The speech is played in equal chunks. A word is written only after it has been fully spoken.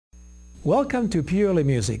Welcome to Purely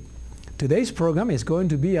Music. Today's program is going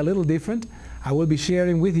to be a little different. I will be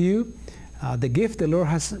sharing with you the gift the Lord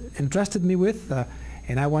has entrusted me with,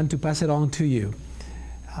 and I want to pass it on to you.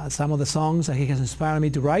 Some of the songs that He has inspired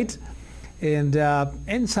me to write, and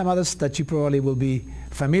some others that you probably will be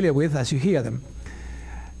familiar with as you hear them.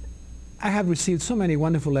 I have received so many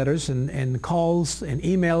wonderful letters and calls and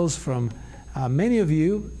emails from many of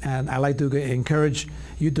you, and I'd like to encourage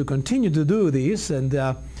you to continue to do this.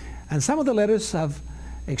 And some of the letters have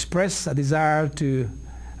expressed a desire to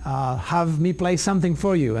have me play something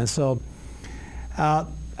for you. And so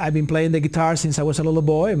I've been playing the guitar since I was a little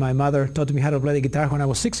boy. My mother taught me how to play the guitar when I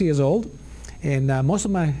was 6 years old. And most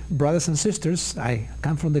of my brothers and sisters, I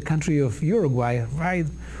come from the country of Uruguay, right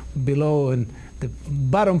below in the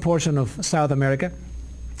bottom portion of South America.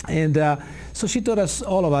 And so she taught us,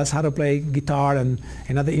 all of us, how to play guitar and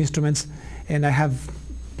other instruments. And I have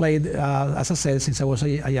played, as I said, since I was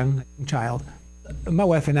a young child. My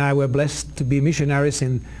wife and I were blessed to be missionaries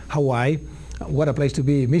in Hawaii. What a place to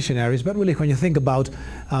be missionaries. But really, when you think about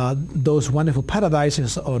those wonderful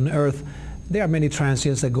paradises on earth, there are many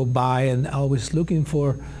transients that go by and always looking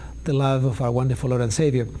for the love of our wonderful Lord and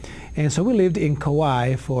Savior. And so we lived in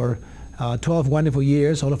Kauai for 12 wonderful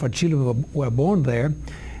years. All of our children were born there.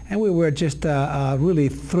 And we were just really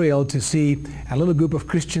thrilled to see a little group of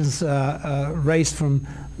Christians raised from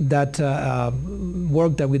that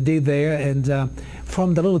work that we did there and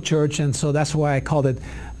from the little church. And so that's why I called it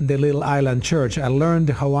the Little Island Church. I learned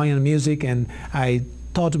the Hawaiian music, and I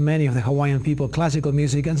taught many of the Hawaiian people classical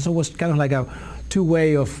music. And so it was kind of like a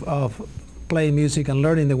two-way of playing music and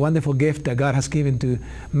learning the wonderful gift that God has given to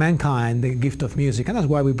mankind, the gift of music. And that's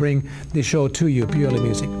why we bring this show to you, Purely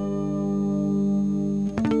Music.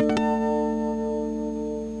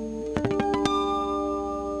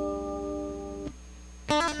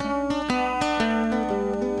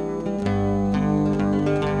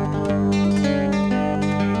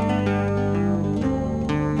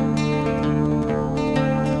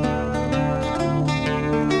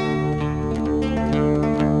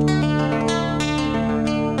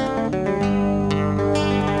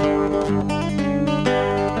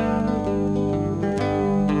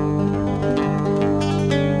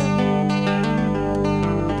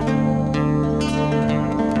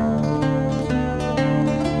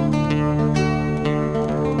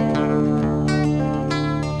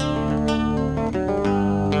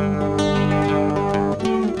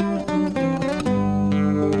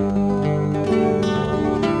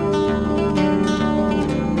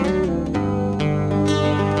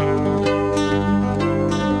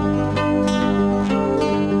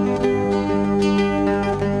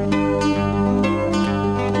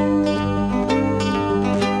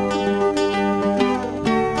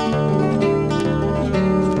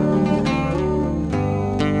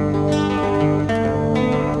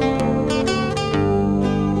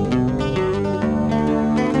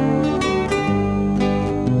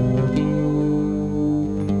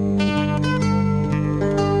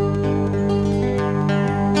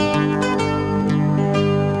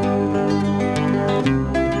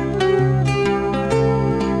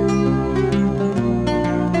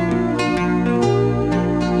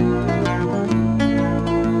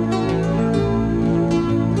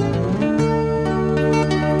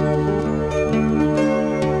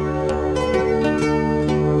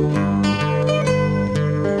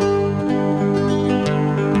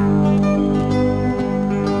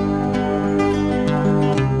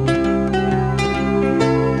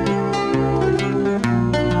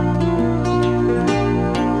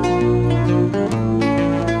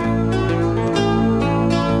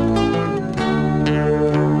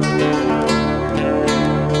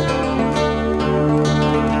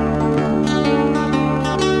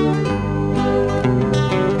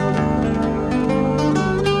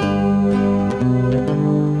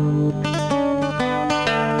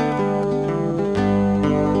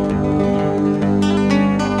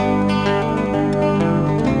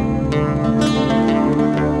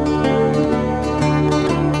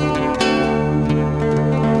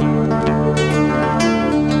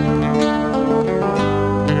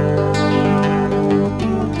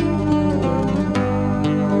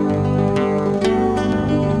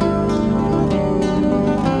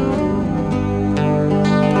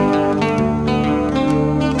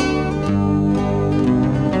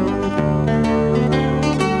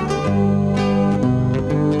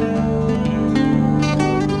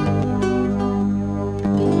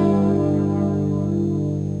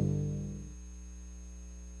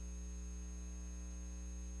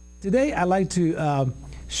 Today I'd like to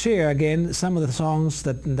share again some of the songs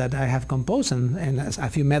that I have composed and a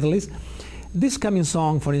few medleys. This coming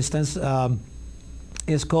song, for instance,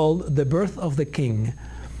 is called The Birth of the King.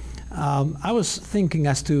 I was thinking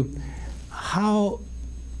as to how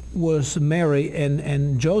was Mary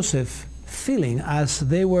and Joseph feeling as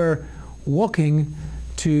they were walking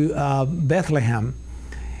to Bethlehem.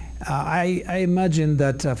 I imagine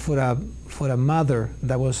that for a mother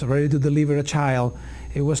that was ready to deliver a child,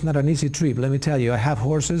 it was not an easy trip. Let me tell you, I have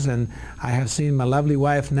horses, and I have seen my lovely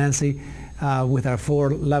wife Nancy with our 4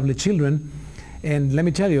 lovely children. And let me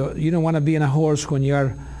tell you, you don't want to be in a horse when you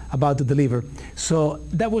are about to deliver. So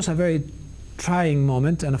that was a very trying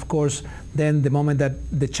moment, and of course then the moment that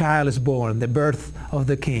the child is born, the birth of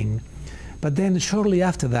the king. But then shortly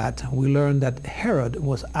after that we learned that Herod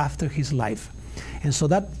was after his life. And so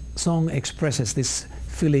that song expresses these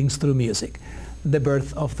feelings through music, the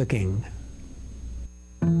birth of the king.